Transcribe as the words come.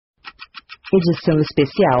Edição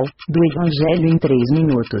especial, do Evangelho em 3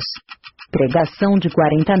 minutos. Pregação de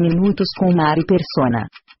 40 minutos com Mari Persona.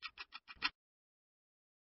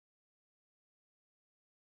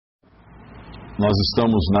 Nós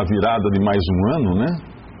estamos na virada de mais um ano, né?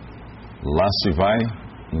 Lá se vai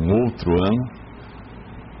um outro ano.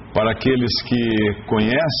 Para aqueles que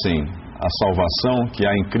conhecem a salvação que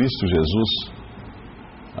há em Cristo Jesus,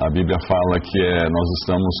 a Bíblia fala que nós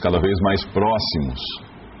estamos cada vez mais próximos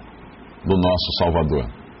do nosso Salvador,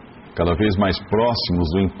 cada vez mais próximos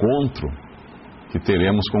do encontro que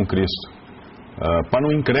teremos com Cristo. Para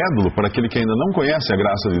um incrédulo, para aquele que ainda não conhece a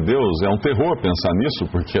graça de Deus, é um terror pensar nisso,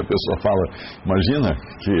 porque a pessoa fala, imagina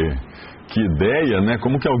que ideia, né?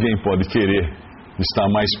 Como que alguém pode querer estar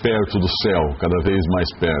mais perto do céu, cada vez mais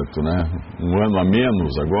perto, né? Um ano a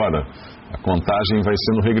menos agora, a contagem vai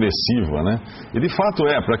sendo regressiva, né? E de fato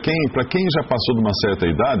para quem já passou de uma certa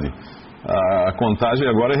idade, a contagem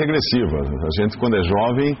agora é regressiva. A gente, quando é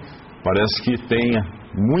jovem, parece que tem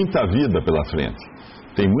muita vida pela frente.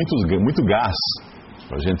 Tem muito gás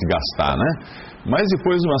para a gente gastar, né? Mas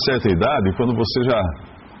depois de uma certa idade, quando você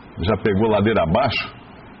já pegou ladeira abaixo,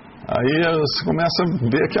 aí você começa a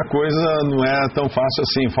ver que a coisa não é tão fácil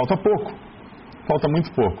assim. Falta pouco. Falta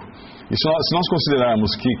muito pouco. E se nós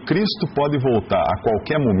considerarmos que Cristo pode voltar a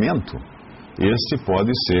qualquer momento, esse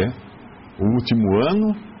pode ser o último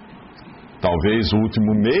ano, talvez o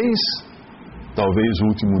último mês, talvez o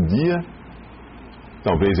último dia,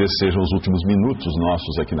 talvez esses sejam os últimos minutos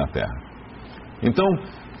nossos aqui na Terra. Então,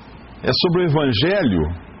 é sobre o Evangelho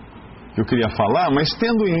que eu queria falar, mas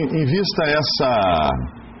tendo em vista essa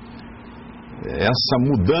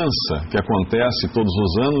mudança que acontece todos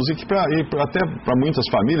os anos e que até para muitas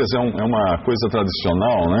famílias é uma coisa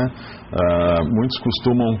tradicional, né? Muitos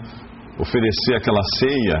costumam oferecer aquela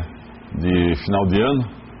ceia de final de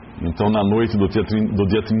ano. Então, na noite do dia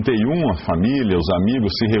 31, a família, os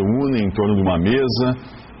amigos se reúnem em torno de uma mesa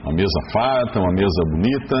farta, uma mesa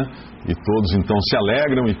bonita, e todos então se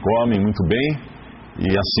alegram e comem muito bem, e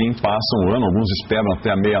assim passam o ano. Alguns esperam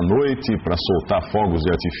até a meia-noite para soltar fogos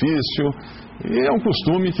de artifício, e é um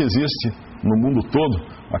costume que existe no mundo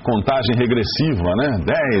todo, a contagem regressiva, né?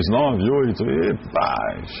 10, 9, 8,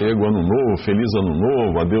 e chega o ano novo, feliz ano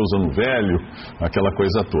novo, adeus ano velho, aquela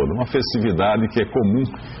coisa toda. Uma festividade que é comum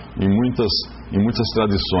em muitas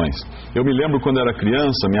tradições. Eu me lembro quando era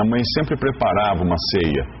criança, minha mãe sempre preparava uma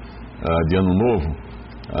ceia de ano novo,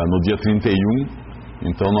 no dia 31,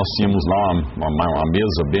 então nós tínhamos lá uma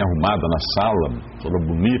mesa bem arrumada na sala, toda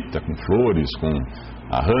bonita, com flores, com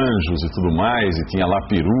arranjos e tudo mais, e tinha lá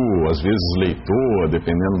peru, às vezes leitoa,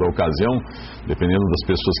 dependendo da ocasião, dependendo das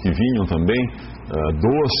pessoas que vinham também,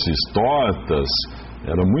 doces, tortas,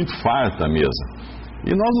 era muito farta a mesa. E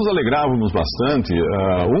nós nos alegrávamos bastante.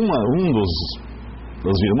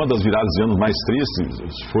 Uma das viradas de anos mais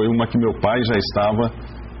tristes foi uma que meu pai já estava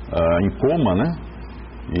em coma, né?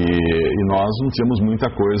 E nós não tínhamos muita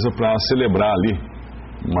coisa para celebrar ali.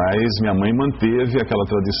 Mas minha mãe manteve aquela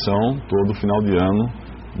tradição todo final de ano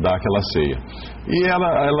dar aquela ceia. E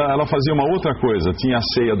ela fazia uma outra coisa. Tinha a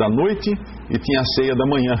ceia da noite e tinha a ceia da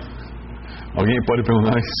manhã. Alguém pode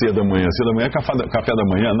perguntar que ceia da manhã? Ceia da manhã é café da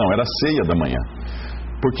manhã? Não, era ceia da manhã.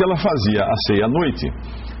 Porque ela fazia a ceia à noite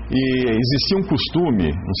e existia um costume,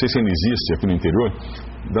 não sei se ainda existe aqui no interior,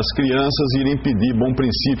 das crianças irem pedir bom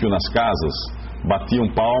princípio nas casas. Batiam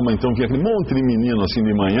palma, então vinha aquele monte de menino assim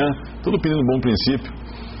de manhã, tudo pedindo bom princípio.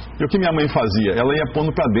 E o que minha mãe fazia? Ela ia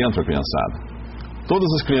pondo para dentro a criançada. Todas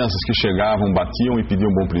as crianças que chegavam, batiam e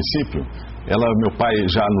pediam bom princípio, meu pai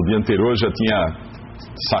já no dia anterior já tinha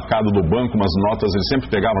sacado do banco umas notas, ele sempre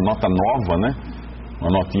pegava nota nova, né? Uma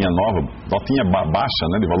notinha nova, notinha baixa,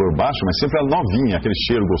 né? De valor baixo, mas sempre era novinha, aquele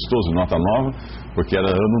cheiro gostoso de nota nova, porque era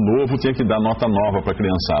ano novo, tinha que dar nota nova para a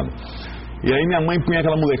criançada. E aí minha mãe punha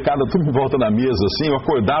aquela molecada tudo em volta da mesa, assim. Eu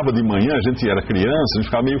acordava de manhã, a gente era criança, a gente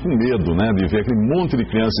ficava meio com medo, né? De ver aquele monte de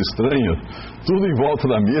criança estranha, tudo em volta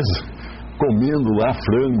da mesa, comendo lá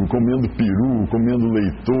frango, comendo peru, comendo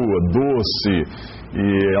leitoa, doce,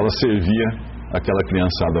 e ela servia aquela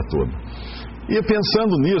criançada toda. E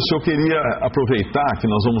pensando nisso, eu queria aproveitar que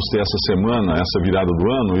nós vamos ter essa semana, essa virada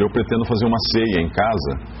do ano, e eu pretendo fazer uma ceia em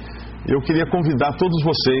casa. Eu queria convidar todos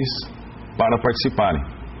vocês para participarem.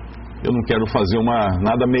 Eu não quero fazer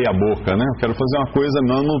nada meia boca, né? Eu quero fazer uma coisa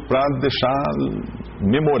mesmo para deixar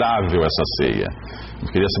memorável essa ceia. Eu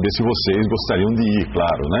queria saber se vocês gostariam de ir,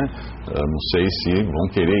 claro, né? Não sei se vão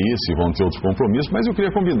querer ir, se vão ter outros compromissos, mas eu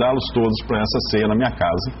queria convidá-los todos para essa ceia na minha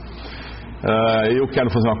casa. Eu quero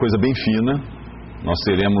fazer uma coisa bem fina. Nós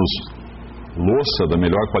teremos louça da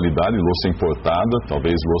melhor qualidade, louça importada,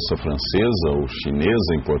 talvez louça francesa ou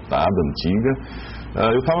chinesa importada, antiga.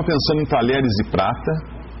 Eu estava pensando em talheres de prata,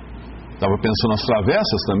 estava pensando nas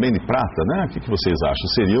travessas também de prata, né? O que vocês acham?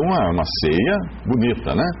 Seria uma ceia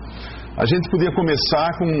bonita, né? A gente podia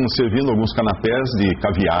começar servindo alguns canapés de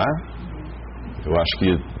caviar. Eu acho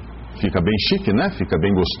que fica bem chique, né? Fica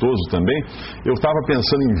bem gostoso também. Eu estava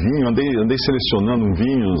pensando em vinho, andei selecionando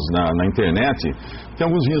vinhos na internet. Tem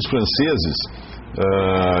alguns vinhos franceses,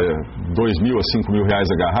 2.000 a 5.000 reais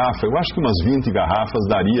a garrafa. Eu acho que umas 20 garrafas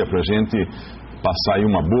daria para a gente passar aí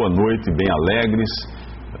uma boa noite bem alegres.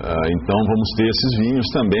 Então vamos ter esses vinhos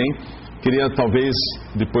também. Queria, talvez,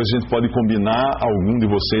 depois a gente pode combinar, algum de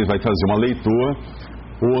vocês vai trazer uma leitoa,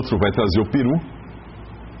 outro vai trazer o peru,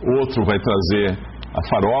 outro vai trazer a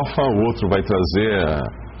farofa, outro vai trazer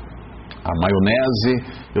a maionese.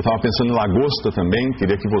 Eu estava pensando em lagosta também,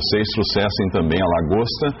 queria que vocês trouxessem também a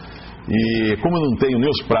lagosta. E como eu não tenho nem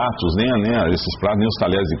os pratos, nem esses pratos, nem os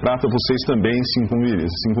talheres de prata, vocês também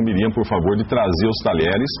se incumbiriam, por favor, de trazer os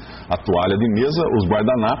talheres, a toalha de mesa, os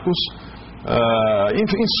guardanapos,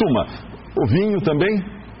 em suma, o vinho também,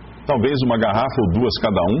 talvez uma garrafa ou duas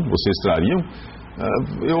cada um, vocês trariam.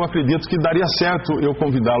 Eu acredito que daria certo eu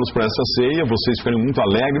convidá-los para essa ceia, vocês ficariam muito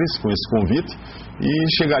alegres com esse convite e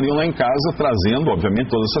chegariam lá em casa trazendo, obviamente,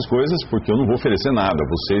 todas essas coisas, porque eu não vou oferecer nada,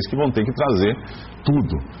 vocês que vão ter que trazer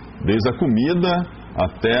tudo, desde a comida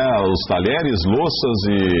até os talheres, louças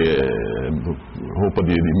e roupa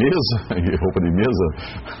de mesa,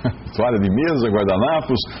 toalha de mesa,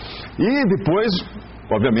 guardanapos, e depois,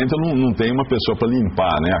 obviamente, eu não tenho uma pessoa para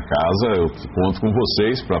limpar, né, a casa. Eu conto com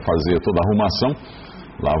vocês para fazer toda a arrumação,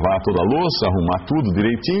 lavar toda a louça, arrumar tudo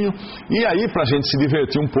direitinho. E aí, para a gente se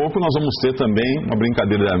divertir um pouco, nós vamos ter também uma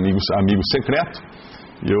brincadeira de amigo secreto.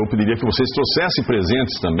 E eu pediria que vocês trouxessem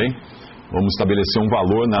presentes também. Vamos estabelecer um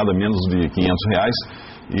valor, nada menos de 500 reais.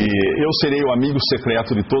 E eu serei o amigo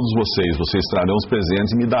secreto de todos vocês. Vocês trarão os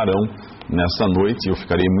presentes e me darão nessa noite. Eu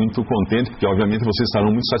ficarei muito contente, porque obviamente vocês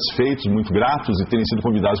estarão muito satisfeitos, muito gratos de terem sido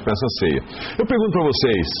convidados para essa ceia. Eu pergunto para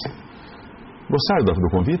vocês, gostaram do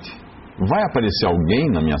convite? Vai aparecer alguém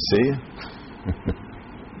na minha ceia?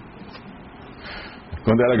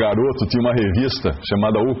 Quando eu era garoto, tinha uma revista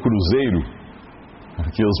chamada O Cruzeiro,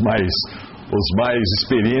 que os mais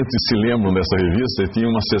experientes se lembram dessa revista. E tinha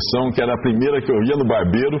uma sessão que era a primeira que eu ia no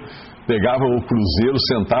barbeiro, pegava o cruzeiro,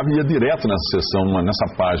 sentava e ia direto nessa sessão,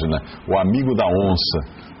 nessa página, o Amigo da Onça.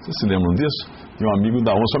 Vocês se lembram disso? Tinha um Amigo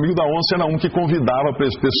da Onça. O Amigo da Onça era um que convidava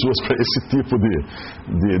as pessoas para esse tipo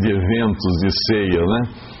de eventos, de ceia, né?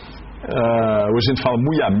 Hoje a gente fala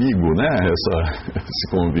muito amigo, né? Esse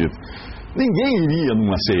convite. Ninguém iria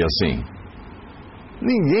numa ceia assim.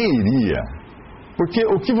 Ninguém iria. Porque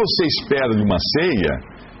o que você espera de uma ceia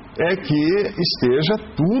é que esteja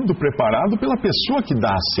tudo preparado pela pessoa que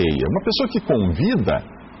dá a ceia. Uma pessoa que convida,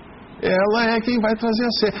 ela é quem vai trazer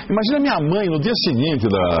a ceia. Imagina minha mãe, no dia seguinte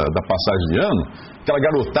da passagem de ano, aquela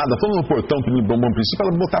garotada, todo no portão pedindo bom princípio,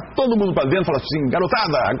 ela botar todo mundo para dentro e falar assim: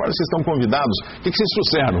 garotada, agora vocês estão convidados, o que vocês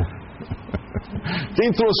trouxeram?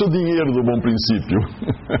 Quem trouxe o dinheiro do Bom Princípio?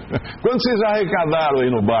 Quanto vocês já arrecadaram aí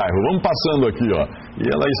no bairro? Vamos passando aqui, ó. E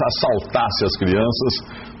ela assaltasse as crianças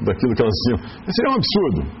daquilo que elas tinham. Seria um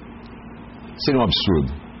absurdo. Seria um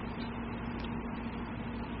absurdo.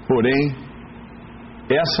 Porém,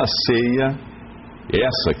 essa ceia,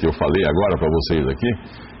 essa que eu falei agora para vocês aqui,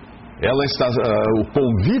 o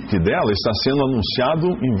convite dela está sendo anunciado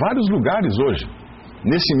em vários lugares hoje.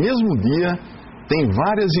 Nesse mesmo dia, tem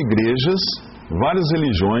várias igrejas, várias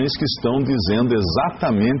religiões que estão dizendo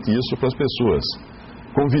exatamente isso para as pessoas,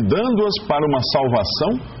 convidando-as para uma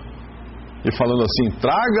salvação e falando assim: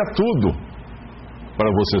 traga tudo para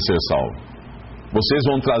você ser salvo. Vocês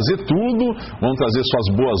vão trazer tudo, vão trazer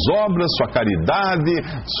suas boas obras, sua caridade,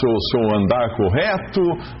 seu andar correto,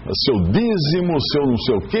 seu dízimo, seu não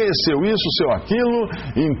sei o que, seu isso, seu aquilo.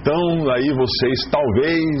 Então aí vocês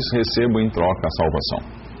talvez recebam em troca a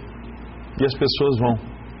salvação. E as pessoas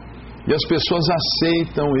vão. E as pessoas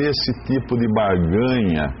aceitam esse tipo de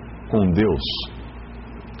barganha com Deus.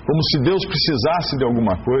 Como se Deus precisasse de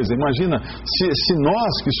alguma coisa. Imagina, se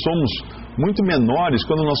nós que somos muito menores,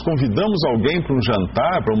 quando nós convidamos alguém para um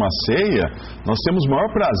jantar, para uma ceia, nós temos o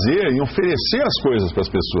maior prazer em oferecer as coisas para as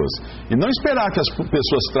pessoas. E não esperar que as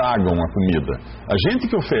pessoas tragam a comida. A gente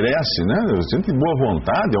que oferece, né? A gente de boa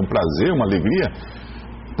vontade, é um prazer, uma alegria.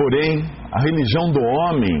 Porém, a religião do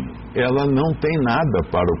homem, ela não tem nada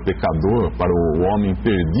para o pecador, para o homem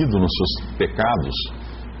perdido nos seus pecados.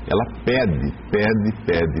 Ela pede.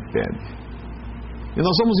 E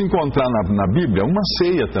nós vamos encontrar na Bíblia uma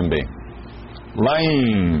ceia também. Lá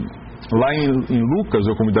em Lucas,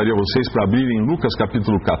 eu convidaria vocês para abrirem em Lucas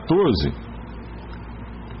capítulo 14.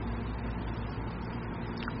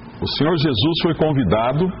 O Senhor Jesus foi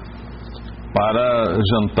convidado para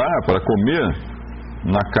jantar, para comer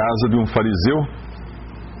na casa de um fariseu.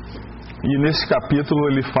 E nesse capítulo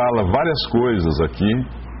ele fala várias coisas aqui,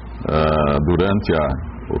 durante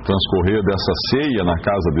o transcorrer dessa ceia na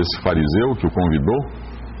casa desse fariseu que o convidou.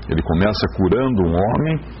 Ele começa curando um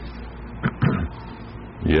homem,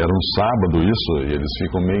 e era um sábado isso, e eles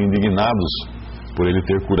ficam meio indignados por ele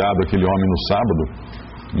ter curado aquele homem no sábado,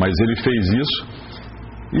 mas ele fez isso.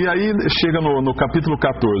 E aí chega no capítulo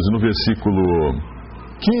 14, no versículo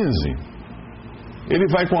 15, ele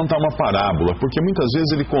vai contar uma parábola, porque muitas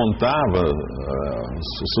vezes ele contava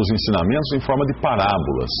os seus ensinamentos em forma de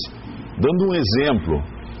parábolas, dando um exemplo.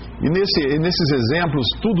 E nesses exemplos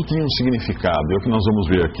tudo tinha um significado, é o que nós vamos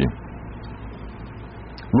ver aqui.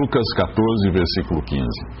 Lucas 14, versículo 15.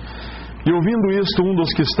 E ouvindo isto, um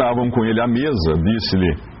dos que estavam com ele à mesa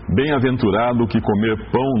disse-lhe: bem-aventurado o que comer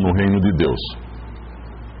pão no reino de Deus.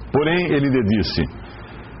 Porém, ele lhe disse: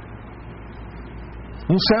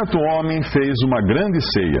 um certo homem fez uma grande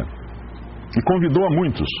ceia e convidou a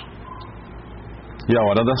muitos. E à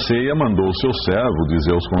hora da ceia mandou o seu servo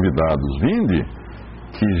dizer aos convidados: vinde,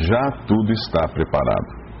 que já tudo está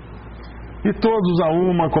preparado. E todos a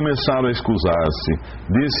uma começaram a escusar-se.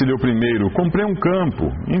 Disse-lhe o primeiro: comprei um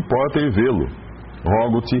campo, importa ir vê-lo.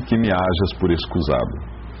 Rogo-te que me hajas por escusado.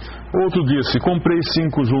 Outro disse: comprei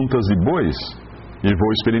 5 juntas de bois e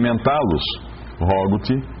vou experimentá-los.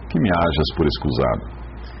 Rogo-te que me hajas por escusado.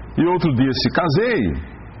 E outro disse: casei,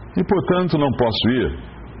 e portanto não posso ir.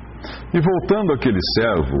 E voltando aquele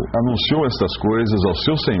servo, anunciou estas coisas ao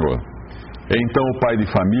seu senhor. Então o pai de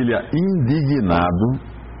família, indignado,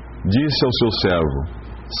 disse ao seu servo: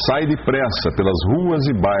 sai depressa pelas ruas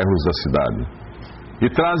e bairros da cidade, e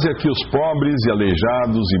traze aqui os pobres e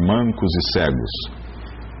aleijados e mancos e cegos.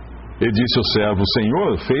 E disse o servo: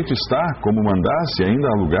 Senhor, feito está, como mandasse, ainda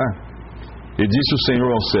há lugar. E disse o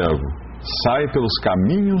Senhor ao servo: sai pelos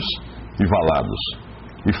caminhos e valados,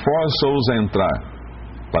 e força-os a entrar,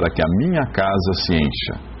 para que a minha casa se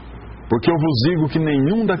encha. Porque eu vos digo que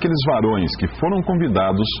nenhum daqueles varões que foram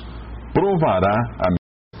convidados provará a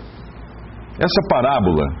mim. Essa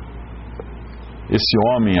parábola, esse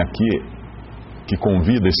homem aqui que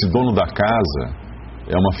convida, esse dono da casa,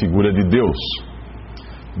 é uma figura de Deus.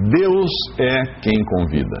 Deus é quem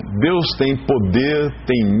convida. Deus tem poder,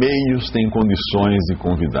 tem meios, tem condições de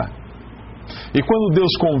convidar. E quando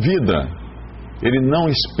Deus convida, Ele não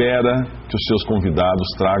espera que os seus convidados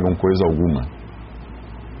tragam coisa alguma.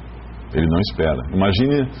 Ele não espera.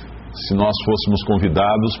 Imagine se nós fôssemos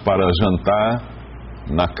convidados para jantar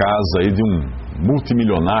na casa aí de um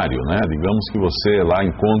multimilionário, né? Digamos que você lá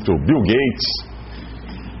encontra o Bill Gates,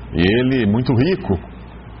 e ele, muito rico,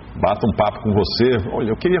 bata um papo com você: olha,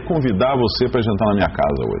 eu queria convidar você para jantar na minha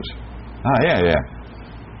casa hoje. Ah, é.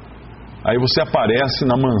 Aí você aparece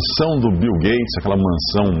na mansão do Bill Gates, aquela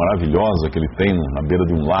mansão maravilhosa que ele tem na beira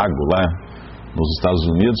de um lago lá nos Estados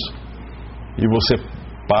Unidos, e você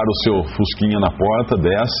para o seu fusquinha na porta,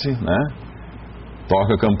 desce, né?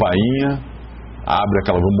 Toca a campainha,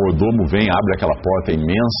 o mordomo vem, abre aquela porta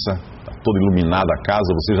imensa, toda iluminada a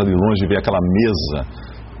casa, você já de longe vê aquela mesa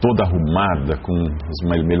toda arrumada, com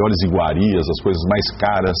as melhores iguarias, as coisas mais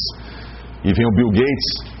caras, e vem o Bill Gates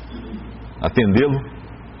atendê-lo.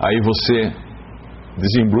 Aí você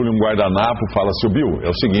desembrulha um guardanapo e fala: seu Bill, é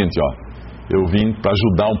o seguinte, eu vim para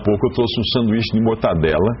ajudar um pouco, eu trouxe um sanduíche de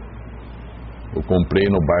mortadela, eu comprei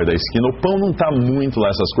no bar da esquina. O pão não está muito lá,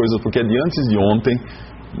 essas coisas, porque é de antes de ontem,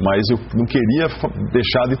 mas eu não queria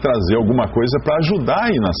deixar de trazer alguma coisa para ajudar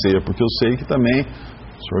aí na ceia, porque eu sei que também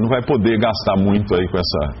o senhor não vai poder gastar muito aí com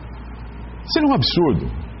essa... Seria um absurdo,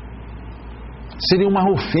 seria uma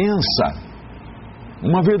ofensa,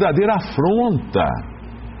 uma verdadeira afronta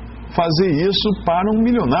fazer isso para um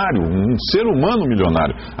milionário, um ser humano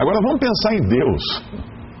milionário. Agora vamos pensar em Deus.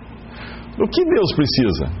 O que Deus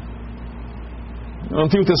precisa? No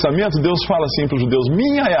Antigo Testamento, Deus fala assim para os judeus: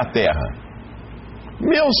 minha é a terra,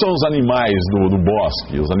 meus são os animais do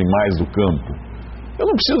bosque, os animais do campo. Eu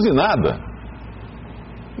não preciso de nada.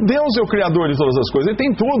 Deus é o Criador de todas as coisas, Ele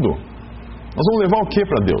tem tudo. Nós vamos levar o que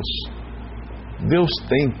para Deus? Deus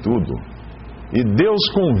tem tudo. E Deus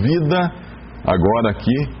convida agora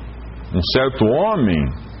aqui. Um certo homem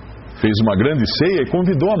fez uma grande ceia e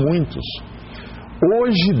convidou a muitos.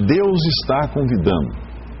 Hoje Deus está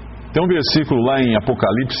convidando. Tem um versículo lá em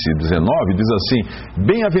Apocalipse 19, diz assim: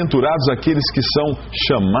 bem-aventurados aqueles que são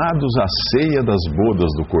chamados à ceia das bodas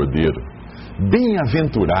do Cordeiro.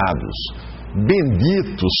 Bem-aventurados,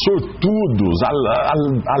 benditos, sortudos,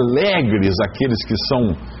 alegres aqueles que são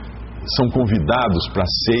são convidados para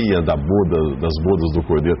a ceia das bodas do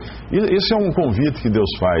Cordeiro. E esse é um convite que Deus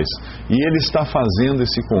faz, e Ele está fazendo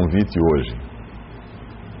esse convite hoje.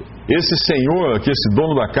 Esse Senhor, esse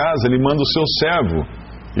dono da casa, Ele manda o seu servo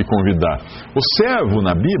e convidar. O servo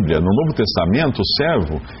na Bíblia, no Novo Testamento, o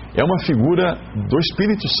servo é uma figura do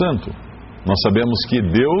Espírito Santo. Nós sabemos que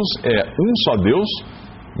Deus é um só Deus,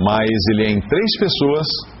 mas Ele é em três pessoas,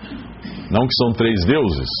 não que são três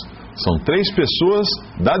deuses, são três pessoas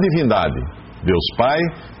da divindade: Deus Pai,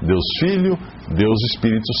 Deus Filho, Deus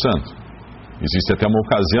Espírito Santo. Existe até uma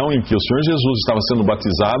ocasião em que o Senhor Jesus estava sendo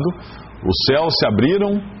batizado, os céus se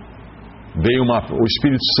abriram, veio o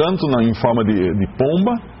Espírito Santo em forma de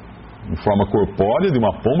pomba, em forma corpórea de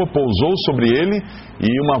uma pomba, pousou sobre ele,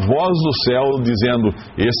 e uma voz do céu dizendo: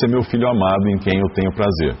 esse é meu Filho amado em quem eu tenho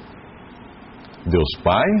prazer. Deus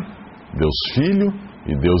Pai, Deus Filho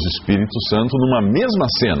e Deus Espírito Santo numa mesma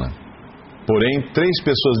cena, porém três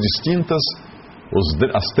pessoas distintas,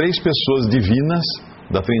 as três pessoas divinas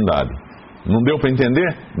da Trindade. Não deu para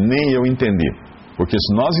entender? Nem eu entendi, porque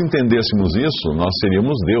se nós entendêssemos isso, nós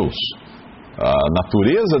seríamos Deus. A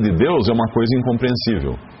natureza de Deus é uma coisa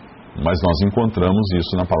incompreensível, mas nós encontramos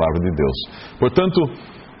isso na palavra de Deus. Portanto,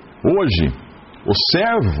 hoje, o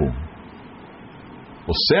servo,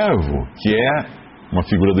 que é uma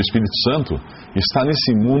figura do Espírito Santo, está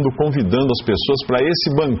nesse mundo convidando as pessoas para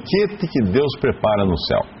esse banquete que Deus prepara no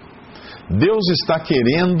céu. Deus está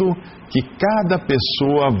querendo que cada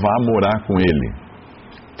pessoa vá morar com Ele,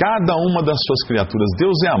 cada uma das suas criaturas.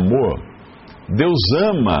 Deus é amor, Deus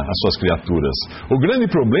ama as suas criaturas. O grande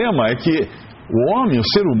problema é que o homem, o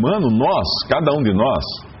ser humano, nós, cada um de nós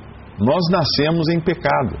nascemos em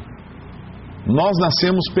pecado. Nós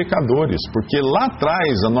nascemos pecadores, porque lá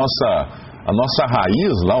atrás a nossa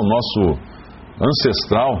raiz, lá o nosso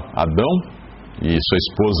ancestral Adão e sua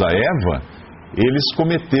esposa Eva, eles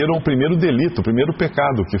cometeram o primeiro delito, o primeiro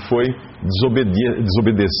pecado, que foi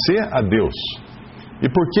desobedecer a Deus. E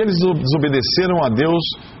porque eles desobedeceram a Deus,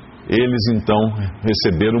 eles então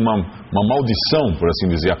receberam uma maldição, por assim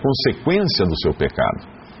dizer, a consequência do seu pecado,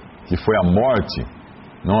 que foi a morte,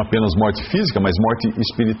 não apenas morte física, mas morte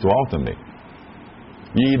espiritual também.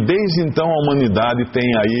 E desde então a humanidade tem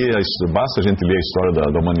aí, basta a gente ler a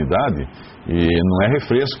história da humanidade, e não é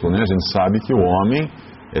refresco, né? A gente sabe que o homem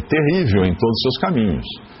é terrível em todos os seus caminhos.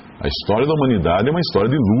 A história da humanidade é uma história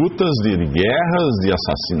de lutas, de guerras, de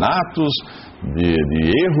assassinatos, de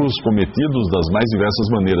erros cometidos das mais diversas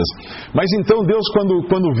maneiras. Mas então Deus,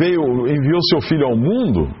 quando enviou seu Filho ao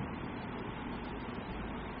mundo,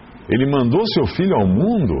 Ele mandou seu Filho ao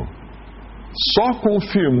mundo, só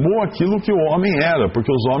confirmou aquilo que o homem era,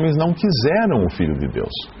 porque os homens não quiseram o Filho de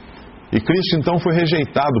Deus. E Cristo então foi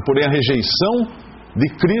rejeitado, porém a rejeição de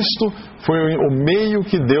Cristo foi o meio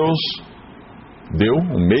que Deus deu,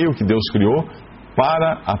 o meio que Deus criou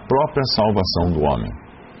para a própria salvação do homem.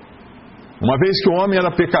 Uma vez que o homem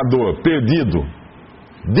era pecador, perdido,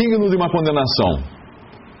 digno de uma condenação,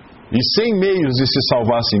 e sem meios de se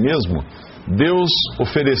salvar a si mesmo, Deus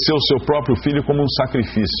ofereceu o seu próprio Filho como um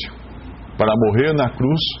sacrifício, para morrer na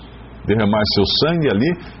cruz, derramar seu sangue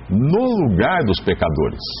ali, no lugar dos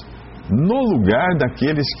pecadores, no lugar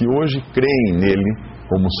daqueles que hoje creem nele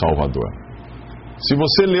como Salvador. Se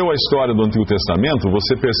você leu a história do Antigo Testamento,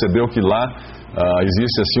 você percebeu que lá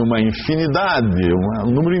existe assim uma infinidade,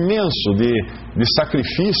 um número imenso de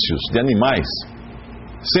sacrifícios de animais.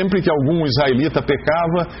 Sempre que algum israelita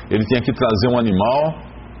pecava, ele tinha que trazer um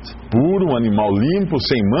animal puro, um animal limpo,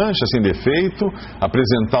 sem mancha, sem defeito,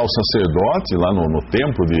 apresentar ao sacerdote lá no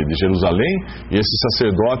templo de Jerusalém, e esse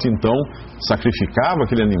sacerdote então sacrificava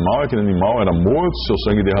aquele animal era morto, seu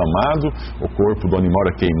sangue derramado, o corpo do animal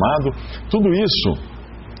era queimado. Tudo isso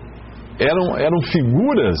eram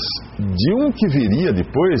figuras de um que viria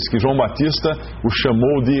depois, que João Batista o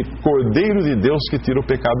chamou de Cordeiro de Deus que tira o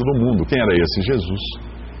pecado do mundo. Quem era esse?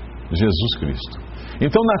 Jesus Cristo.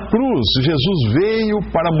 Então na cruz, Jesus veio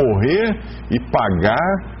para morrer e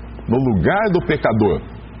pagar no lugar do pecador,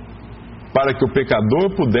 para que o pecador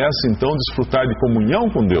pudesse então desfrutar de comunhão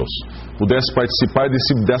com Deus, pudesse participar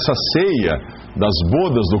dessa ceia das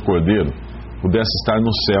bodas do Cordeiro, pudesse estar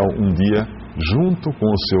no céu um dia junto com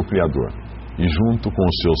o seu Criador e junto com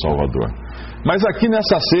o seu Salvador. Mas aqui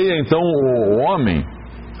nessa ceia então o homem,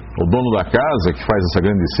 o dono da casa que faz essa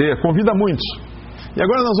grande ceia, convida muitos. E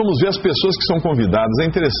agora nós vamos ver as pessoas que são convidadas. É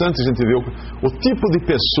interessante a gente ver o tipo de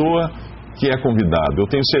pessoa que é convidado. Eu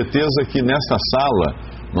tenho certeza que nesta sala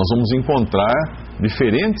nós vamos encontrar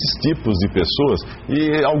diferentes tipos de pessoas,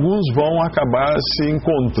 e alguns vão acabar se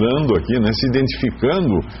encontrando aqui, né, se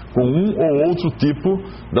identificando com um ou outro tipo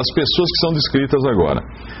das pessoas que são descritas agora.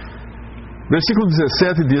 Versículo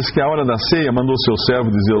 17 diz que a hora da ceia mandou seu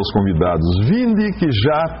servo dizer aos convidados: vinde que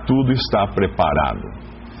já tudo está preparado.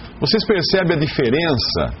 Vocês percebem a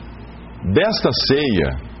diferença desta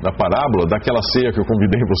ceia, da parábola, daquela ceia que eu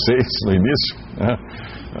convidei vocês no início?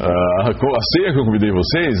 A ceia que eu convidei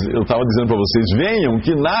vocês, eu estava dizendo para vocês: venham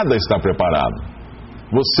que nada está preparado.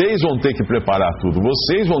 Vocês vão ter que preparar tudo,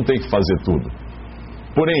 vocês vão ter que fazer tudo.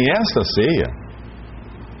 Porém, esta ceia,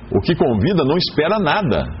 o que convida não espera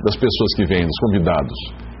nada das pessoas que vêm, dos convidados.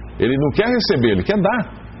 Ele não quer receber, ele quer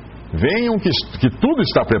dar. Venham que tudo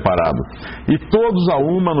está preparado. E todos a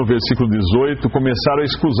uma, no versículo 18, começaram a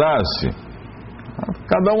escusar-se,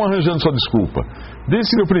 cada um arranjando sua desculpa.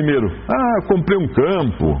 Disse-lhe o primeiro: comprei um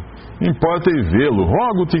campo, importa ir vê-lo,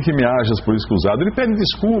 rogo-te que me hajas por escusado. Ele pede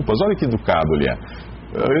desculpas, olha que educado ele é.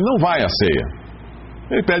 Ele não vai à ceia.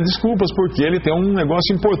 Ele pede desculpas porque ele tem um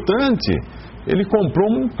negócio importante. Ele comprou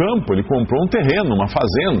um campo, ele comprou um terreno, uma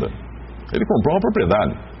fazenda. Ele comprou uma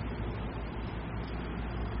propriedade.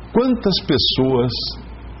 Quantas pessoas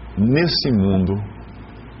nesse mundo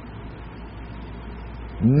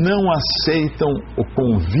não aceitam o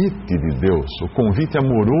convite de Deus, o convite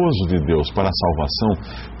amoroso de Deus para a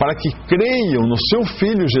salvação, para que creiam no seu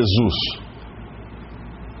Filho Jesus?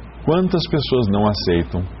 Quantas pessoas não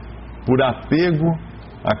aceitam por apego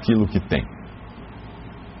àquilo que tem,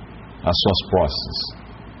 às suas posses?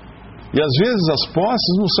 E às vezes as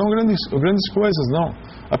posses não são grandes coisas,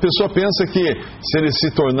 não. A pessoa pensa que se ele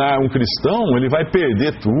se tornar um cristão, ele vai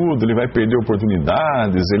perder tudo, ele vai perder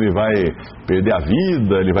oportunidades, ele vai perder a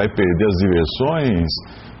vida, ele vai perder as diversões.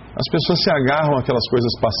 As pessoas se agarram àquelas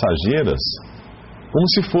coisas passageiras como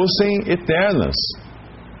se fossem eternas.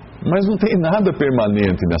 Mas não tem nada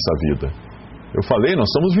permanente nessa vida. Eu falei, nós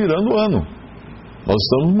estamos virando ano. Nós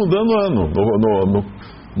estamos mudando ano.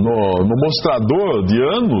 No mostrador de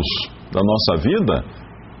anos da nossa vida,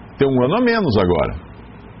 tem um ano a menos agora.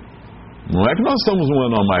 Não é que nós estamos um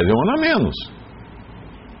ano a mais, é um ano a menos.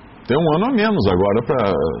 Tem um ano a menos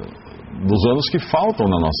agora dos anos que faltam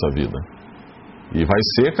na nossa vida. E vai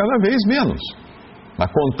ser cada vez menos. A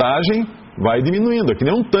contagem vai diminuindo, é que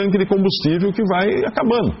nem um tanque de combustível que vai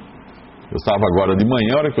acabando. Eu estava agora de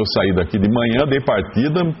manhã, a hora que eu saí daqui de manhã, dei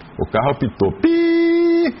partida, o carro apitou.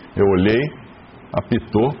 Pi! Eu olhei,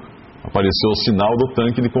 apitou, apareceu o sinal do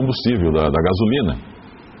tanque de combustível, da gasolina.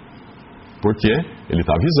 Por quê? Ele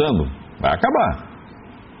está avisando. Vai acabar.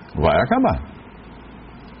 Vai acabar.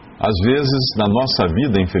 Às vezes, na nossa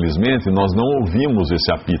vida, infelizmente, nós não ouvimos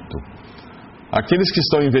esse apito. Aqueles que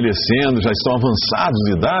estão envelhecendo, já estão avançados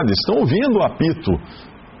de idade, estão ouvindo o apito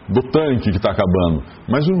do tanque que está acabando.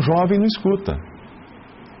 Mas um jovem não escuta.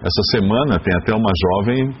 Essa semana tem até uma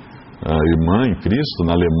jovem irmã em Cristo,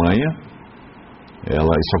 na Alemanha.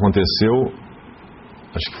 Isso aconteceu,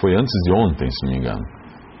 acho que foi antes de ontem, se não me engano.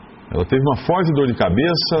 Ela teve uma forte dor de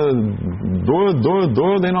cabeça,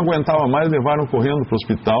 dor, daí não aguentava mais, levaram correndo para o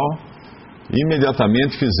hospital.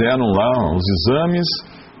 Imediatamente fizeram lá os exames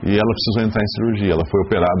e ela precisou entrar em cirurgia. Ela foi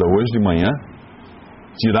operada hoje de manhã,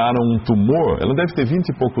 tiraram um tumor, ela deve ter 20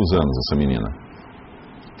 e poucos anos, essa menina.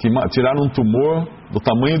 Tiraram um tumor do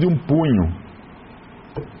tamanho de um punho,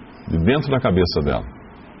 de dentro da cabeça dela.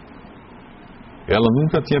 Ela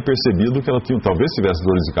nunca tinha percebido que ela tinha, talvez tivesse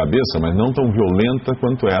dores de cabeça, mas não tão violenta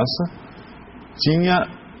quanto essa. Tinha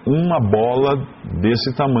uma bola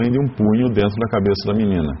desse tamanho de um punho dentro da cabeça da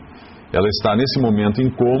menina. Ela está nesse momento em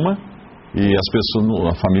coma e as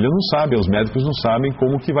pessoas, a família não sabe, os médicos não sabem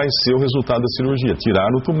como que vai ser o resultado da cirurgia.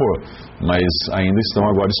 Tiraram o tumor, mas ainda estão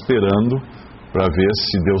agora esperando para ver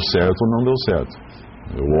se deu certo ou não deu certo.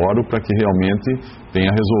 Eu oro para que realmente tenha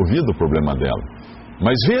resolvido o problema dela.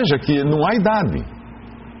 Mas veja que não há idade,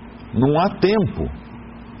 não há tempo.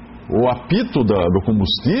 O apito do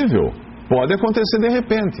combustível pode acontecer de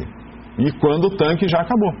repente, e quando o tanque já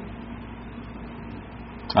acabou.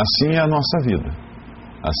 Assim é a nossa vida.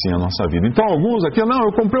 Assim é a nossa vida. Então alguns aqui, não,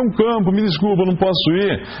 eu comprei um campo, me desculpa, não posso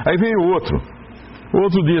ir. Aí veio outro. O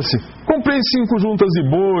outro disse, comprei 5 juntas de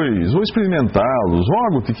bois, vou experimentá-los,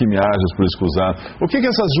 rogo-te que me hajas por escusado. O que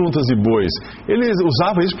essas juntas de bois? Ele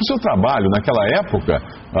usava isso para o seu trabalho. Naquela época,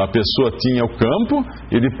 a pessoa tinha o campo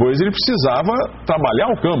e depois ele precisava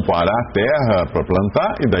trabalhar o campo, arar a terra para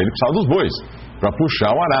plantar, e daí ele precisava dos bois, para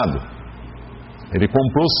puxar o arado. Ele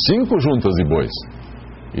comprou 5 juntas de bois.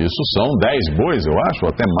 Isso são 10 bois, eu acho, ou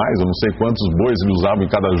até mais, eu não sei quantos bois ele usava em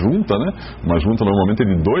cada junta, né? Uma junta normalmente é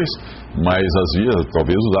de 2, mas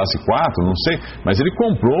talvez usasse 4, não sei. Mas ele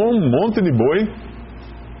comprou um monte de boi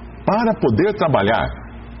para poder trabalhar.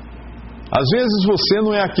 Às vezes você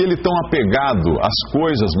não é aquele tão apegado às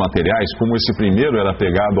coisas materiais, como esse primeiro era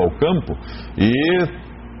apegado ao campo, e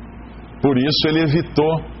por isso ele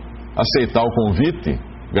evitou aceitar o convite,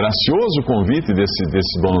 gracioso convite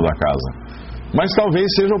desse dono da casa. Mas talvez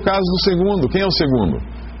seja o caso do segundo. Quem é o segundo?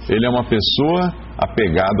 Ele é uma pessoa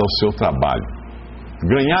apegada ao seu trabalho.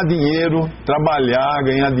 Ganhar dinheiro, trabalhar,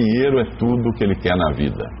 ganhar dinheiro é tudo que ele quer na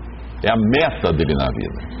vida. É a meta dele na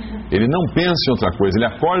vida. Ele não pensa em outra coisa. Ele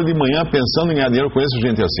acorda de manhã pensando em ganhar dinheiro. Eu conheço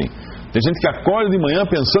gente assim. Tem gente que acorda de manhã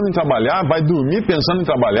pensando em trabalhar, vai dormir pensando em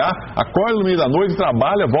trabalhar, acorda no meio da noite,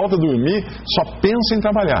 trabalha, volta a dormir, só pensa em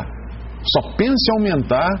trabalhar. Só pensa em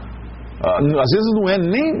aumentar. Às vezes não é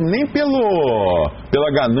nem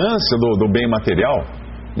pela ganância do bem material,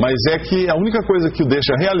 mas é que a única coisa que o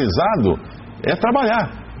deixa realizado é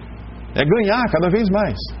trabalhar, é ganhar cada vez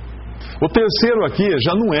mais. O terceiro aqui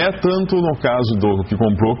já não é tanto no caso do que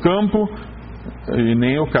comprou o campo, e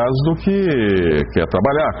nem o caso do que quer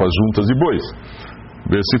trabalhar com as juntas de bois.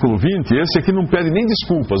 Versículo 20, esse aqui não pede nem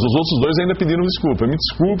desculpas. Os outros dois ainda pediram desculpa. Me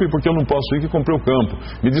desculpe porque eu não posso ir que comprei o campo.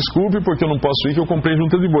 Me desculpe porque eu não posso ir que eu comprei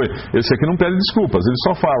junta de boi. Esse aqui não pede desculpas. Ele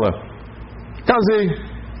só fala: casei,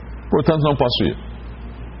 portanto não posso ir.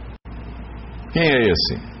 Quem é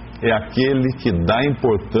esse? É aquele que dá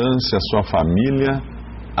importância à sua família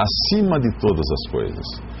acima de todas as coisas.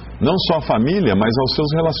 Não só a família, mas aos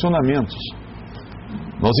seus relacionamentos.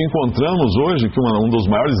 Nós encontramos hoje que um dos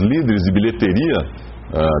maiores líderes de bilheteria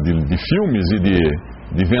de filmes e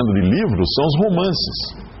de venda de livros são os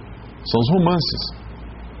romances. São os romances.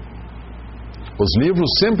 Os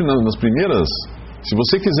livros sempre nas primeiras... Se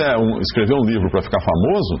você quiser escrever um livro para ficar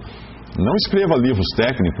famoso, não escreva livros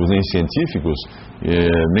técnicos, nem científicos,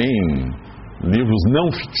 nem livros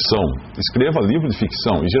não ficção. Escreva livro de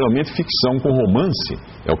ficção. E geralmente ficção com romance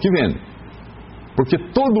é o que vende. Porque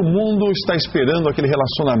todo mundo está esperando aquele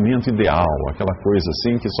relacionamento ideal, aquela coisa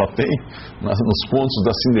assim que só tem nos contos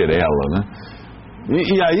da Cinderela, né?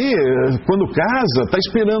 E aí, quando casa, está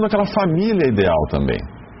esperando aquela família ideal também.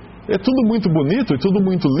 É tudo muito bonito e tudo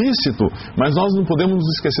muito lícito, mas nós não podemos nos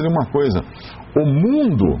esquecer de uma coisa. O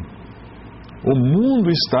mundo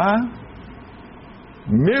está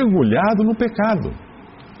mergulhado no pecado.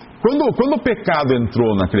 Quando o pecado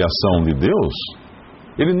entrou na criação de Deus,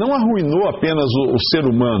 ele não arruinou apenas o ser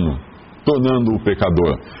humano, tornando-o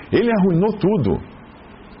pecador. Ele arruinou tudo.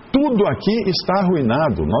 Tudo aqui está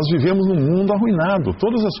arruinado. Nós vivemos num mundo arruinado.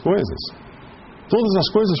 Todas as coisas. Todas as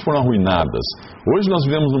coisas foram arruinadas. Hoje nós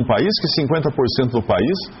vivemos num país que 50% do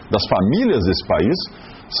país, das famílias desse país,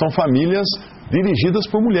 são famílias dirigidas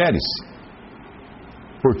por mulheres.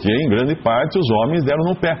 Porque, em grande parte, os homens deram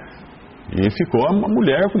no pé. E ficou uma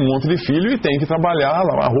mulher com um monte de filho e tem que trabalhar,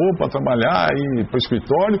 lavar roupa, trabalhar, ir para o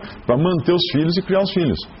escritório para manter os filhos e criar os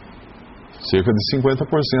filhos. Cerca de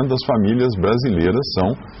 50% das famílias brasileiras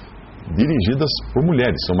são dirigidas por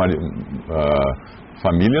mulheres. São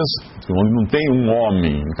famílias onde não tem um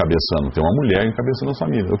homem encabeçando, tem uma mulher encabeçando a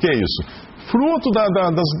família. O que é isso? Fruto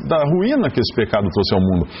da ruína que esse pecado trouxe ao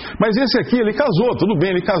mundo. Mas esse aqui, ele casou, tudo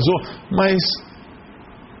bem, ele casou, mas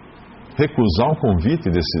recusar o convite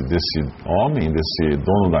desse homem, desse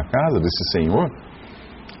dono da casa, desse senhor.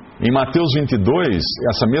 Em Mateus 22,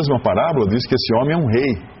 essa mesma parábola diz que esse homem é um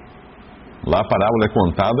rei. Lá a parábola é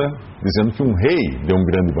contada dizendo que um rei deu um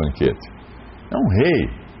grande banquete. É um rei.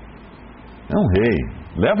 É um rei.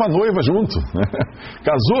 Leva a noiva junto.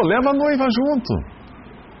 Casou, leva a noiva junto.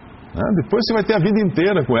 Depois você vai ter a vida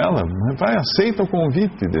inteira com ela. Vai, aceita o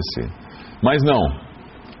convite desse. Mas não.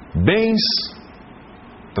 Bens,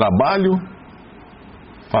 trabalho,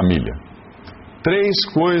 família. 3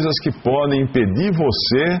 coisas que podem impedir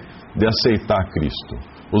você de aceitar Cristo.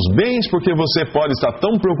 Os bens, porque você pode estar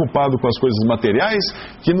tão preocupado com as coisas materiais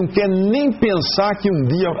que não quer nem pensar que um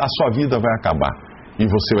dia a sua vida vai acabar e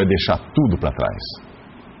você vai deixar tudo para trás.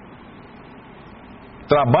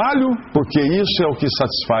 Trabalho, porque isso é o que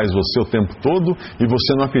satisfaz você o tempo todo e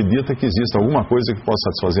você não acredita que exista alguma coisa que possa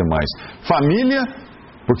satisfazer mais. Família,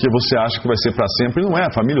 porque você acha que vai ser para sempre. Não é.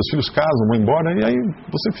 A família, os filhos casam, vão embora e aí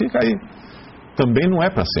você fica aí. Também não é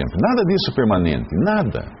para sempre. Nada disso é permanente.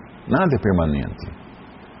 Nada é permanente.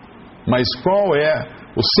 Mas qual é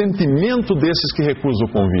o sentimento desses que recusam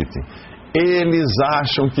o convite? Eles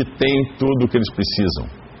acham que tem tudo o que eles precisam.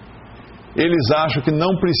 Eles acham que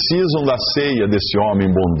não precisam da ceia desse homem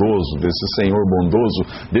bondoso, desse Senhor bondoso,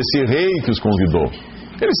 desse rei que os convidou.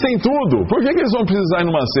 Eles têm tudo. Por que eles vão precisar ir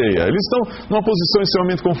numa ceia? Eles estão numa posição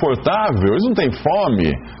extremamente confortável. Eles não têm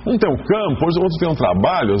fome. Um tem um campo, outro tem um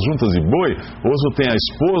trabalho, as juntas de boi, outro tem a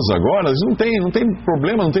esposa agora. Eles não têm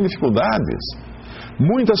problema, não têm dificuldades.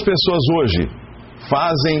 Muitas pessoas hoje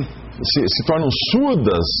se tornam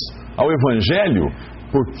surdas ao Evangelho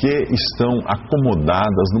porque estão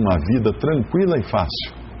acomodadas numa vida tranquila e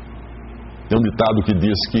fácil. Tem um ditado que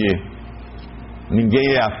diz que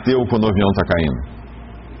Ninguém é ateu quando o avião está caindo.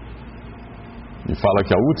 E fala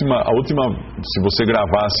que a última, se você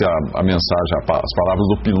gravasse a mensagem, as palavras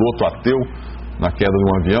do piloto ateu na queda de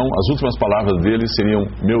um avião, as últimas palavras dele seriam: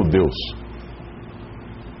 meu Deus.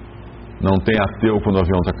 Não tem ateu quando o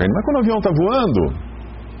avião está caindo. Mas quando o avião está voando,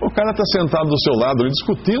 o cara está sentado do seu lado ali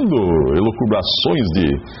discutindo elucubrações de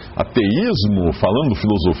ateísmo, falando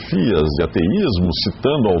filosofias de ateísmo,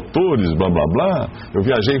 citando autores, blá blá blá. Eu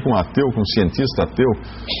viajei com um ateu, com um cientista ateu,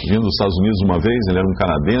 vindo dos Estados Unidos uma vez, ele era um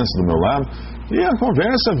canadense do meu lado, e a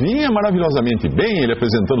conversa vinha maravilhosamente bem, ele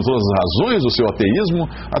apresentando todas as razões do seu ateísmo,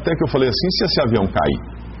 até que eu falei assim: se esse avião cair?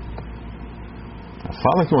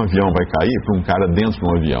 Fala que um avião vai cair para um cara dentro de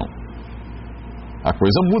um avião. A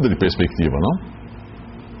coisa muda de perspectiva, não?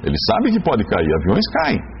 Ele sabe que pode cair, aviões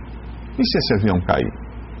caem. E se esse avião cair?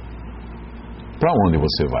 Para onde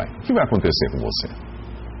você vai? O que vai acontecer com você?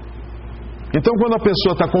 Então, quando a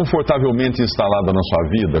pessoa está confortavelmente instalada na sua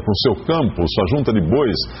vida, com seu campo, sua junta de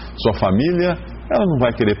bois, sua família, ela não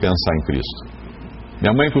vai querer pensar em Cristo.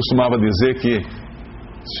 Minha mãe costumava dizer que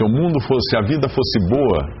se o mundo fosse, se a vida fosse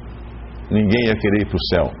boa, ninguém ia querer ir para o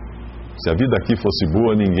céu. Se a vida aqui fosse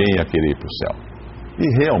boa, ninguém ia querer ir para o céu. E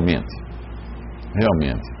realmente.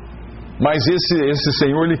 Mas esse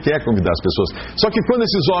Senhor, Ele quer convidar as pessoas. Só que quando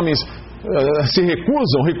esses homens se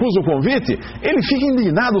recusam o convite, ele fica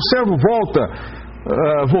indignado, o servo volta.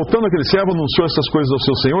 Voltando aquele servo, anunciou essas coisas ao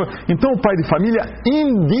seu Senhor. Então o pai de família,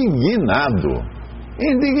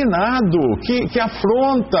 indignado, que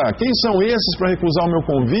afronta, quem são esses para recusar o meu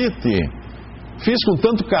convite? Fiz com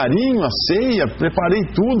tanto carinho a ceia, preparei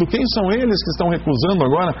tudo, quem são eles que estão recusando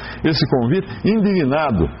agora esse convite?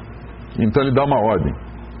 Indignado. Então ele dá uma ordem: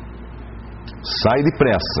 sai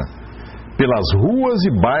depressa pelas ruas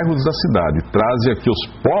e bairros da cidade, traze aqui os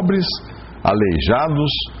pobres,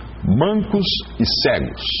 aleijados, mancos e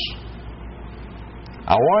cegos.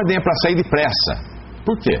 A ordem é para sair depressa.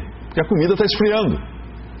 Por quê? Porque a comida está esfriando.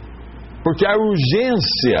 Porque há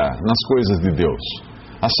urgência nas coisas de Deus.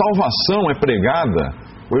 A salvação é pregada,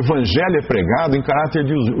 o evangelho é pregado em caráter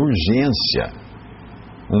de urgência.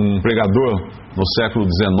 Um pregador no século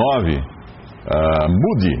XIX,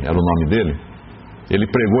 Moody era o nome dele, ele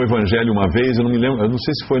pregou o evangelho uma vez, eu não me lembro, eu não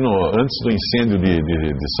sei se foi antes do incêndio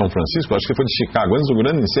de São Francisco, acho que foi de Chicago, antes do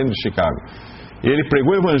grande incêndio de Chicago. Ele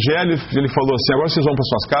pregou o evangelho, ele falou assim: agora vocês vão para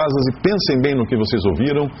suas casas e pensem bem no que vocês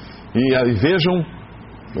ouviram e vejam,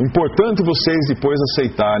 importante vocês depois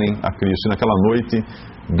aceitarem a Cristo. E naquela noite,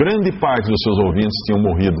 grande parte dos seus ouvintes tinham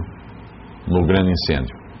morrido no grande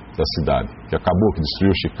incêndio da cidade, que acabou, que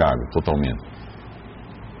destruiu Chicago totalmente.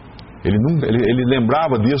 Ele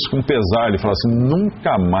lembrava disso com pesar. Ele falava assim: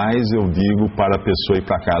 nunca mais eu digo para a pessoa ir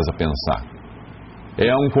para casa pensar.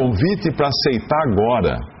 É um convite para aceitar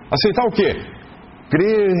agora. Aceitar o quê?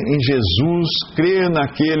 Crer em Jesus, crer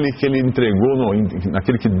naquele que Ele entregou,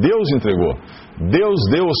 naquele que Deus entregou. Deus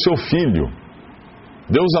deu o seu Filho.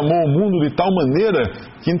 Deus amou o mundo de tal maneira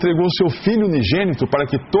que entregou o seu Filho unigênito para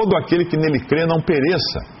que todo aquele que nele crê não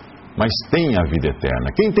pereça, mas tenha a vida eterna.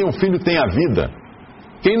 Quem tem o Filho tem a vida.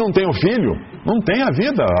 Quem não tem o Filho não tem a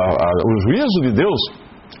vida. O juízo de Deus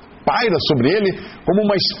paira sobre ele como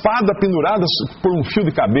uma espada pendurada por um fio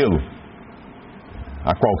de cabelo.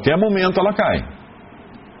 A qualquer momento ela cai.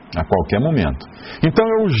 A qualquer momento. Então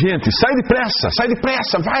é urgente. Sai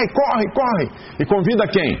depressa, vai, corre. E convida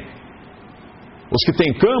quem? Os que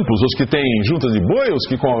têm campos, os que têm juntas de boi, os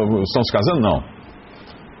que estão se casando? Não.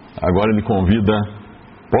 Agora ele convida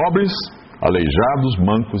pobres, aleijados,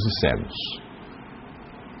 mancos e cegos.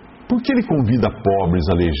 Por que ele convida pobres,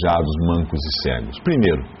 aleijados, mancos e cegos?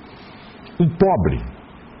 Primeiro, um pobre,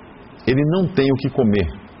 ele não tem o que comer.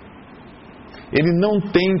 Ele não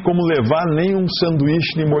tem como levar nem um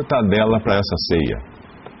sanduíche de mortadela para essa ceia.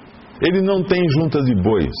 Ele não tem juntas de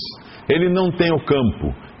bois. Ele não tem o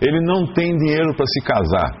campo. Ele não tem dinheiro para se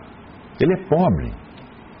casar. Ele é pobre.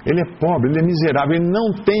 Ele é miserável. Ele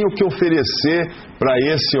não tem o que oferecer para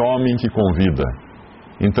esse homem que convida.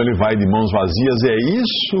 Então ele vai de mãos vazias, e é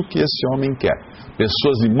isso que esse homem quer.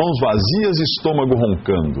 Pessoas de mãos vazias e estômago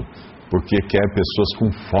roncando, porque quer pessoas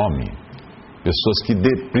com fome, pessoas que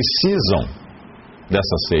precisam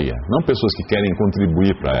dessa ceia, não pessoas que querem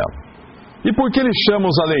contribuir para ela. E por que ele chama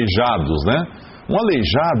os aleijados, né? Um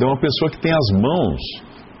aleijado é uma pessoa que tem as mãos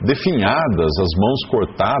definhadas, as mãos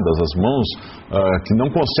cortadas, as mãos que não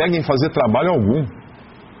conseguem fazer trabalho algum.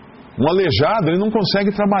 Um aleijado, ele não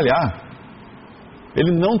consegue trabalhar.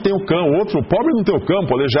 Ele não tem o campo. O pobre não tem o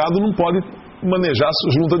campo, o aleijado não pode manejar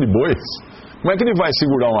a junta de bois. Como é que ele vai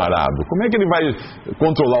segurar um arado? Como é que ele vai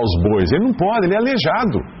controlar os bois? Ele não pode, ele é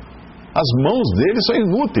aleijado. As mãos dele são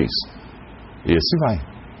inúteis. Esse vai.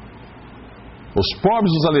 Os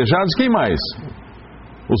pobres, os aleijados, quem mais?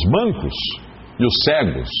 Os mancos e os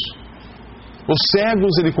cegos. Os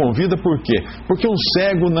cegos ele convida por quê? Porque um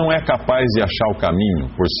cego não é capaz de achar o caminho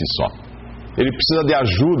por si só. Ele precisa de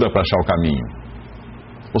ajuda para achar o caminho.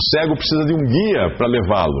 O cego precisa de um guia para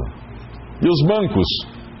levá-lo. E os mancos?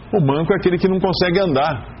 O manco é aquele que não consegue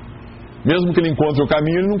andar. Mesmo que ele encontre o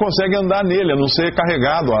caminho, ele não consegue andar nele, a não ser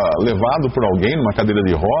carregado, levado por alguém numa cadeira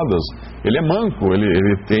de rodas. Ele é manco,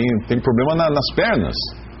 ele tem problema nas pernas.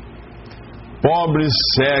 Pobres,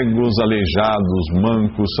 cegos, aleijados,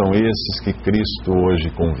 mancos, são esses que Cristo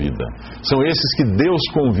hoje convida. São esses que Deus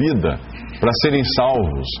convida para serem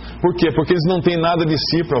salvos. Por quê? Porque eles não têm nada de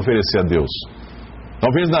si para oferecer a Deus.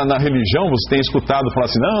 Talvez na religião você tenha escutado falar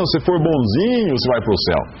assim, não, se for bonzinho, você vai para o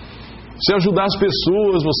céu. Se ajudar as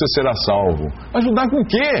pessoas, você será salvo. Ajudar com o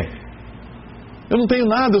quê? Eu não tenho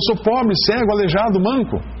nada, eu sou pobre, cego, aleijado,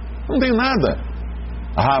 manco. Não tenho nada.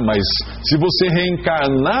 Ah, mas se você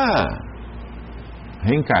reencarnar,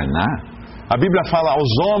 a Bíblia fala, aos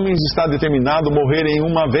homens está determinado morrerem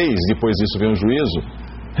uma vez, depois disso vem o juízo.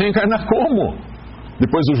 Reencarnar como?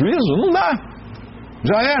 Depois do juízo? Não dá.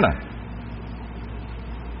 Já era.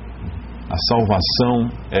 A salvação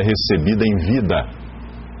é recebida em vida.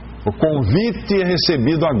 O convite é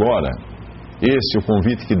recebido agora. Esse é o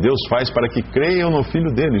convite que Deus faz para que creiam no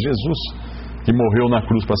Filho dele, Jesus, que morreu na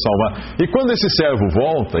cruz para salvar. E quando esse servo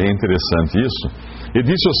volta, é interessante isso, e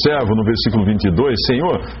disse o servo no versículo 22,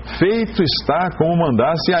 Senhor, feito está como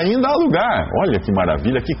mandasse, ainda há lugar. Olha que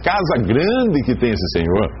maravilha, que casa grande que tem esse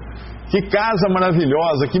Senhor. Que casa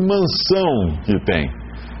maravilhosa, que mansão que tem.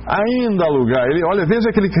 Ainda há lugar. Olha,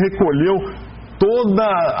 veja que ele recolheu toda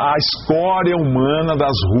a escória humana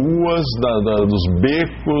das ruas, dos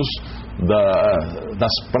becos,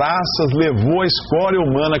 das praças, levou a escória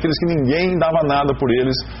humana, aqueles que ninguém dava nada por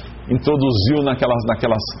eles, introduziu naquela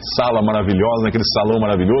sala maravilhosa, naquele salão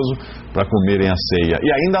maravilhoso, para comerem a ceia.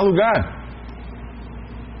 E ainda há lugar.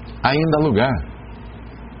 Ainda há lugar.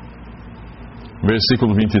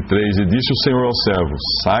 Versículo 23, e disse o Senhor ao servo,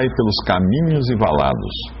 sai pelos caminhos e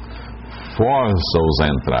valados, força-os a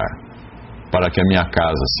entrar, para que a minha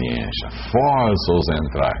casa se encha. Força-os a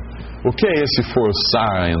entrar. O que é esse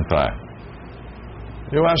forçar a entrar?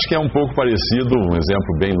 Eu acho que é um pouco parecido, um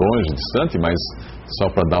exemplo bem longe, distante, mas só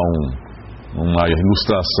para dar uma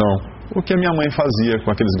ilustração, o que a minha mãe fazia com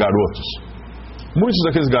aqueles garotos. Muitos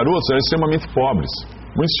daqueles garotos eram extremamente pobres.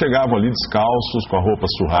 Muitos chegavam ali descalços, com a roupa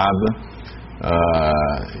surrada.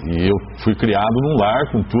 E eu fui criado num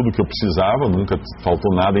lar com tudo que eu precisava, nunca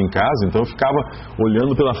faltou nada em casa, então eu ficava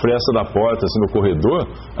olhando pela fresta da porta, assim, no corredor,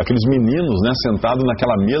 aqueles meninos, né, sentados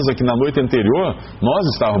naquela mesa que na noite anterior nós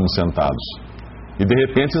estávamos sentados. E de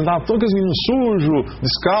repente estavam todos aqueles meninos sujos,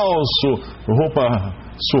 descalço, roupa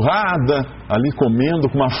surrada, ali comendo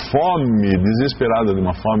com uma fome desesperada, de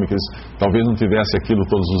uma fome que eles talvez não tivessem aquilo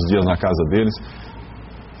todos os dias na casa deles.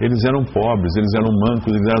 Eles eram pobres, eles eram mancos,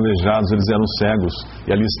 eles eram aleijados, eles eram cegos.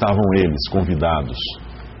 E ali estavam eles, convidados.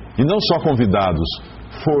 E não só convidados,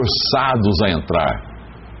 forçados a entrar.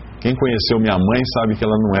 Quem conheceu minha mãe sabe que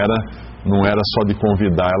ela não era só de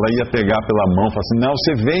convidar. Ela ia pegar pela mão e falar assim, não,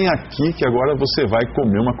 você vem aqui que agora você vai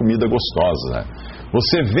comer uma comida gostosa.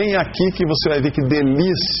 Você vem aqui que você vai ver que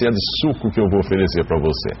delícia de suco que eu vou oferecer para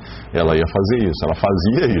você. Ela ia fazer isso, ela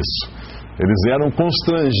fazia isso. Eles eram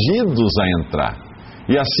constrangidos a entrar.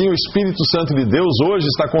 E assim o Espírito Santo de Deus hoje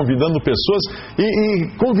está convidando pessoas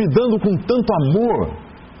e convidando com tanto amor,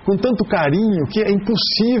 com tanto carinho, que é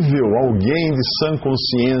impossível alguém de sã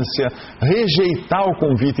consciência rejeitar o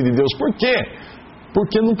convite de Deus. Por quê?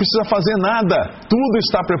 Porque não precisa fazer nada, tudo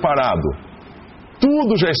está preparado.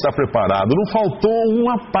 Tudo já está preparado, não faltou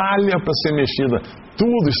uma palha para ser mexida.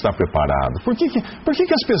 Tudo está preparado. Por que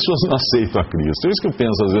as pessoas não aceitam a Cristo? É isso que eu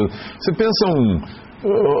penso às vezes. Você pensa,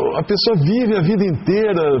 a pessoa vive a vida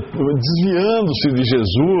inteira desviando-se de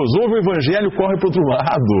Jesus, ouve o Evangelho e corre para o outro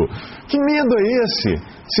lado. Que medo é esse?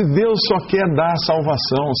 Se Deus só quer dar a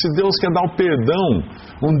salvação, se Deus quer dar o perdão,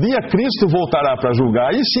 um dia Cristo voltará para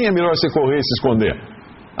julgar, aí sim é melhor você correr e se esconder.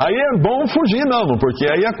 Aí é bom fugir, não, porque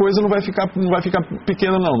aí a coisa não vai ficar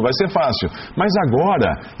pequena, não vai ser fácil. Mas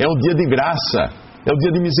agora é o dia de graça, é o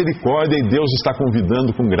dia de misericórdia e Deus está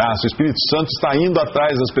convidando com graça. O Espírito Santo está indo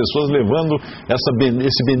atrás das pessoas, levando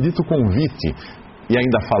esse bendito convite. E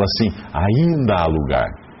ainda fala assim, ainda há lugar.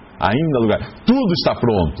 Ainda há lugar. Tudo está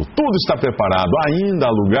pronto, tudo está preparado, ainda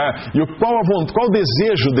há lugar. E qual o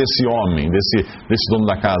desejo desse homem, desse dono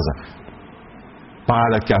da casa?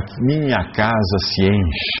 Para que a minha casa se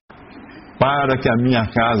encha. Para que a minha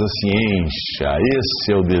casa se encha.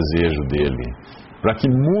 Esse é o desejo dele. Para que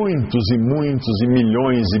muitos e muitos e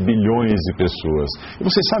milhões e bilhões de pessoas. E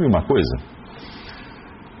você sabe uma coisa?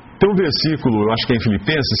 Tem um versículo, eu acho que é em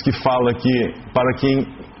Filipenses, que fala que para quem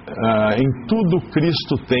em tudo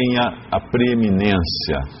Cristo tenha a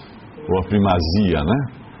preeminência, ou a primazia, né?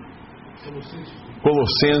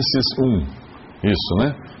 Colossenses 1, isso,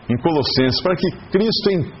 né? Em Colossenses, para que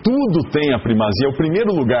Cristo em tudo tenha a primazia, é o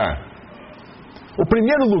primeiro lugar. O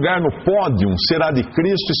primeiro lugar no pódio será de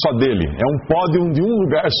Cristo e só dele. É um pódio de um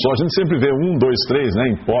lugar só. A gente sempre vê 1, 2, 3, né,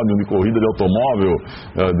 em pódio de corrida de automóvel,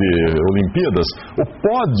 de Olimpíadas. O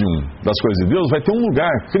pódio das coisas de Deus vai ter um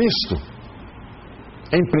lugar, Cristo,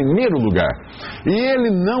 em primeiro lugar. E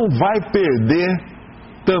ele não vai perder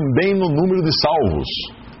também no número de salvos.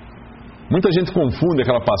 Muita gente confunde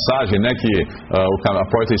aquela passagem, né, que a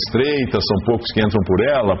porta é estreita, são poucos que entram por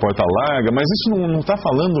ela, a porta larga, mas isso não está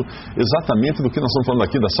falando exatamente do que nós estamos falando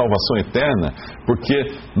aqui, da salvação eterna,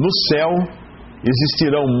 porque no céu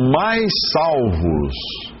existirão mais salvos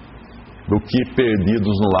do que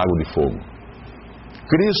perdidos no lago de fogo.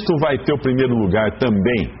 Cristo vai ter o primeiro lugar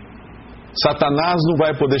também. Satanás não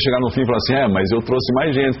vai poder chegar no fim e falar assim, mas eu trouxe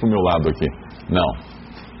mais gente para o meu lado aqui. Não.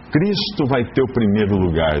 Cristo vai ter o primeiro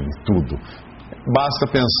lugar de tudo. Basta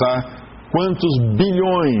pensar quantos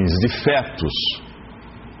bilhões de fetos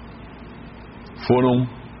foram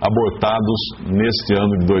abortados neste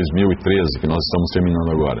ano de 2013, que nós estamos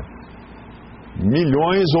terminando agora.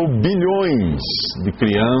 Milhões ou bilhões de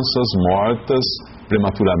crianças mortas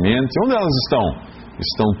prematuramente. Onde elas estão?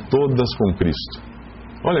 Estão todas com Cristo.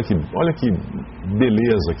 Olha que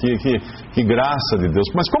beleza, que graça de Deus.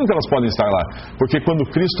 Mas como que elas podem estar lá? Porque quando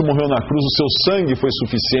Cristo morreu na cruz, o seu sangue foi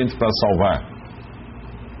suficiente para salvar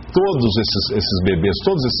todos esses bebês,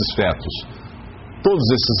 todos esses fetos, todos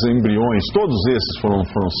esses embriões, todos esses foram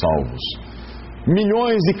salvos.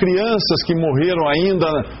 Milhões de crianças que morreram ainda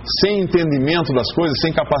sem entendimento das coisas,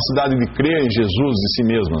 sem capacidade de crer em Jesus de si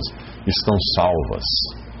mesmas, estão salvas.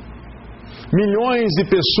 Milhões de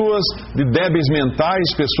pessoas de débeis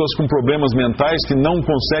mentais, pessoas com problemas mentais que não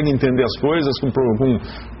conseguem entender as coisas, com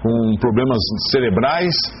problemas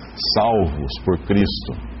cerebrais, salvos por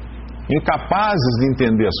Cristo. Incapazes de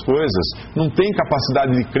entender as coisas, não têm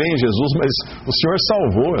capacidade de crer em Jesus, mas o Senhor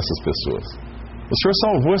salvou essas pessoas. O Senhor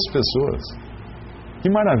salvou essas pessoas. Que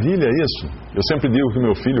maravilha isso! Eu sempre digo que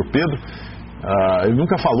meu filho Pedro, ele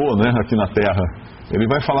nunca falou, né, aqui na terra. Ele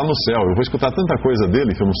vai falar no céu. Eu vou escutar tanta coisa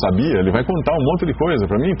dele que eu não sabia. Ele vai contar um monte de coisa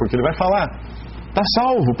para mim, porque ele vai falar. Está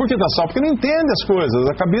salvo. Por que está salvo? Porque não entende as coisas.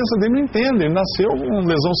 A cabeça dele não entende. Ele nasceu com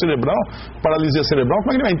lesão cerebral, paralisia cerebral. Como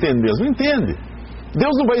é que ele vai entender? Ele não entende.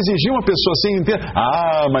 Deus não vai exigir uma pessoa assim entender.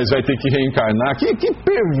 Mas vai ter que reencarnar. Que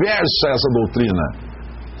perversa é essa doutrina.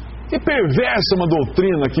 Que perversa é uma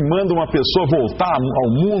doutrina que manda uma pessoa voltar ao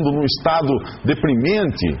mundo num estado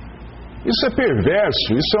deprimente. Isso é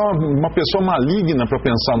perverso, isso é uma pessoa maligna para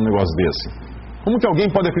pensar num negócio desse. Como que alguém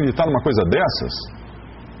pode acreditar numa coisa dessas?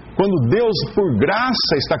 Quando Deus, por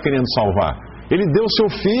graça, está querendo salvar. Ele deu seu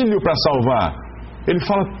filho para salvar. Ele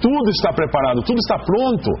fala, tudo está preparado, tudo está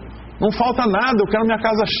pronto. Não falta nada, eu quero minha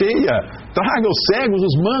casa cheia. Traga os cegos,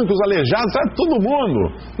 os mancos, os aleijados, traga todo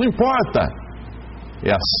mundo. Não importa.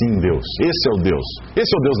 É assim Deus. Esse é o Deus.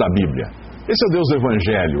 Esse é o Deus da Bíblia. Esse é o Deus do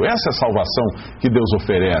Evangelho, essa é a salvação que Deus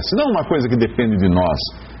oferece. Não uma coisa que depende de nós,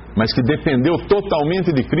 mas que dependeu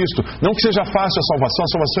totalmente de Cristo. Não que seja fácil a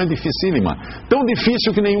salvação é dificílima. Tão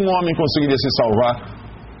difícil que nenhum homem conseguiria se salvar.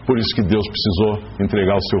 Por isso que Deus precisou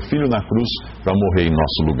entregar o seu Filho na cruz para morrer em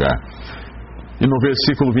nosso lugar. E no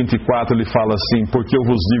versículo 24 ele fala assim, porque eu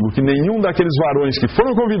vos digo que nenhum daqueles varões que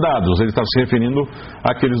foram convidados, ele está se referindo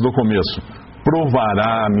àqueles do começo,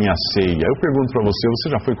 provará a minha ceia. Eu pergunto para você, você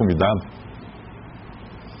já foi convidado?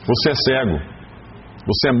 Você é cego,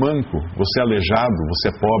 você é manco, você é aleijado, você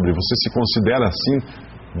é pobre, você se considera assim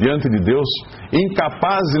diante de Deus,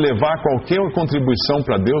 incapaz de levar qualquer contribuição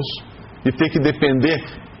para Deus e ter que depender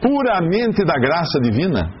puramente da graça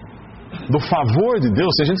divina, do favor de Deus.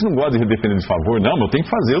 A gente não gosta de depender de favor, não, mas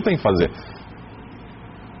eu tenho que fazer.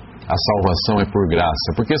 A salvação é por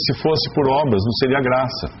graça, porque se fosse por obras não seria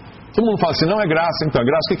graça. Todo mundo fala assim, não é graça, então é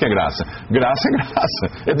graça, o que é graça? Graça é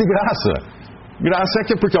graça, é de graça. Graça é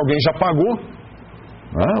que porque alguém já pagou,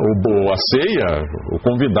 a ceia, o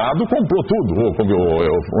convidado comprou tudo,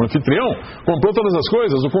 o anfitrião comprou todas as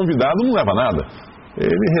coisas, o convidado não leva nada,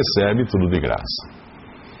 ele recebe tudo de graça.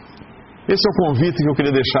 Esse é o convite que eu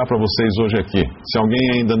queria deixar para vocês hoje aqui. Se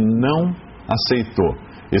alguém ainda não aceitou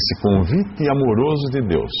esse convite amoroso de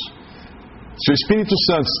Deus, se o Espírito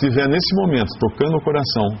Santo estiver nesse momento tocando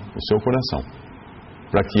o seu coração,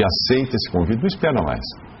 para que aceite esse convite, não espera mais.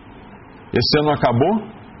 Esse ano acabou,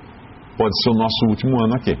 pode ser o nosso último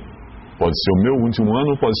ano aqui. Pode ser o meu último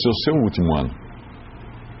ano, pode ser o seu último ano.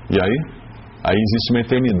 E aí existe uma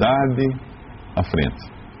eternidade à frente.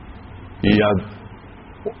 E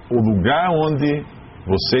o lugar onde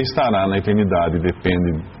você estará na eternidade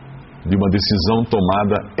depende de uma decisão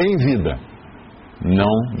tomada em vida,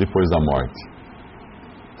 não depois da morte.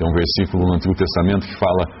 Tem um versículo no Antigo Testamento que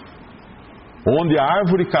fala: onde a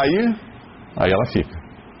árvore cair, aí ela fica.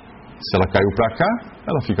 Se ela caiu para cá,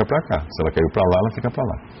 ela fica para cá. Se ela caiu para lá, ela fica para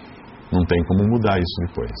lá. Não tem como mudar isso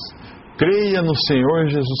depois. Creia no Senhor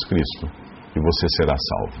Jesus Cristo e você será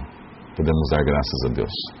salvo. Podemos dar graças a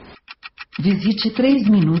Deus. Visite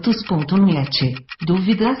 3minutos.net.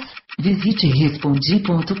 Dúvidas? Visite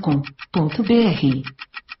respondi.com.br.